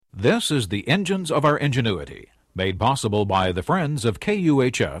This is the Engines of Our Ingenuity, made possible by the Friends of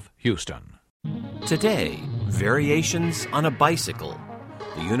KUHF Houston. Today, variations on a bicycle.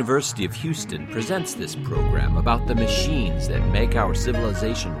 The University of Houston presents this program about the machines that make our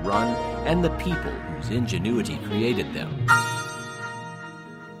civilization run and the people whose ingenuity created them.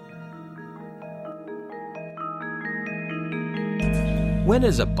 When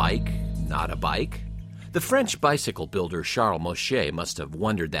is a bike not a bike? The French bicycle builder Charles Mochet must have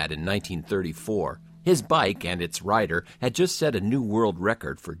wondered that in 1934. His bike and its rider had just set a new world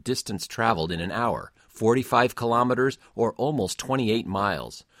record for distance traveled in an hour, 45 kilometers or almost 28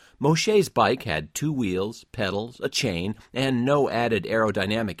 miles. Mochet's bike had 2 wheels, pedals, a chain, and no added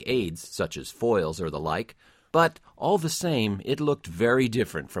aerodynamic aids such as foils or the like. But all the same, it looked very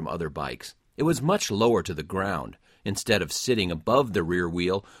different from other bikes. It was much lower to the ground. Instead of sitting above the rear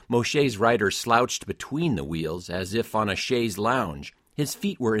wheel, Mochet's rider slouched between the wheels as if on a chaise lounge. His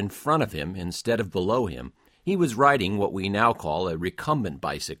feet were in front of him instead of below him. He was riding what we now call a recumbent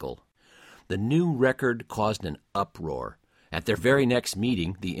bicycle. The new record caused an uproar. At their very next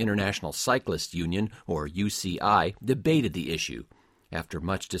meeting, the International Cyclist Union, or UCI, debated the issue. After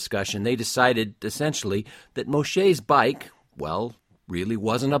much discussion, they decided, essentially, that Mochet's bike, well, really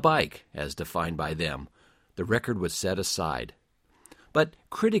wasn't a bike, as defined by them. The record was set aside. But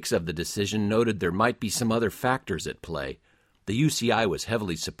critics of the decision noted there might be some other factors at play. The UCI was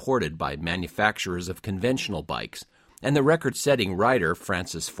heavily supported by manufacturers of conventional bikes, and the record-setting rider,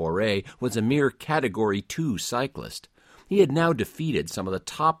 Francis Fauré, was a mere Category 2 cyclist. He had now defeated some of the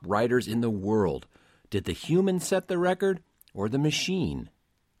top riders in the world. Did the human set the record, or the machine?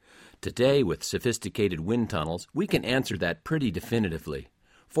 Today, with sophisticated wind tunnels, we can answer that pretty definitively.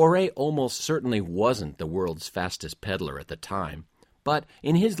 Fauré almost certainly wasn't the world's fastest pedaler at the time, but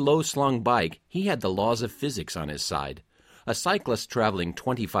in his low-slung bike, he had the laws of physics on his side. A cyclist traveling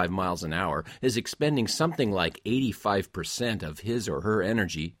 25 miles an hour is expending something like 85% of his or her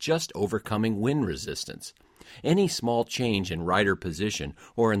energy just overcoming wind resistance. Any small change in rider position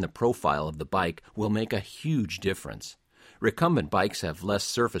or in the profile of the bike will make a huge difference. Recumbent bikes have less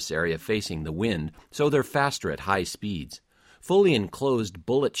surface area facing the wind, so they're faster at high speeds. Fully enclosed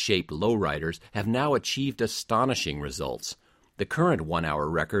bullet-shaped lowriders have now achieved astonishing results. The current 1-hour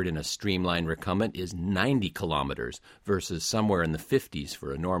record in a streamlined recumbent is 90 kilometers versus somewhere in the 50s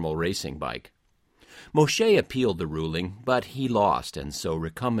for a normal racing bike. Mochet appealed the ruling, but he lost, and so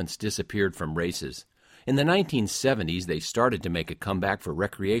recumbents disappeared from races. In the 1970s, they started to make a comeback for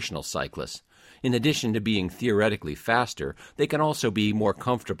recreational cyclists. In addition to being theoretically faster, they can also be more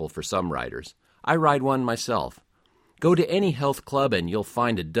comfortable for some riders. I ride one myself. Go to any health club and you'll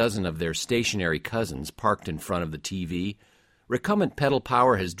find a dozen of their stationary cousins parked in front of the TV. Recumbent pedal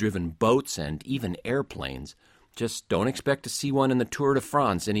power has driven boats and even airplanes. Just don't expect to see one in the Tour de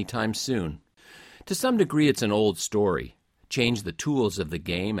France anytime soon. To some degree, it's an old story. Change the tools of the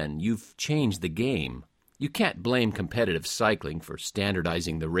game and you've changed the game. You can't blame competitive cycling for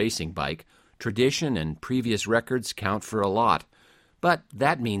standardizing the racing bike. Tradition and previous records count for a lot. But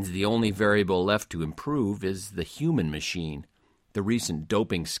that means the only variable left to improve is the human machine. The recent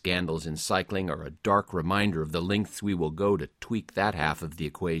doping scandals in cycling are a dark reminder of the lengths we will go to tweak that half of the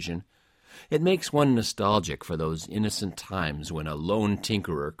equation. It makes one nostalgic for those innocent times when a lone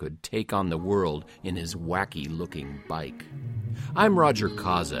tinkerer could take on the world in his wacky-looking bike. I'm Roger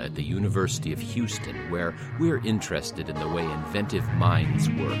Kaza at the University of Houston, where we're interested in the way inventive minds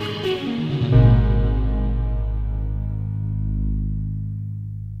work.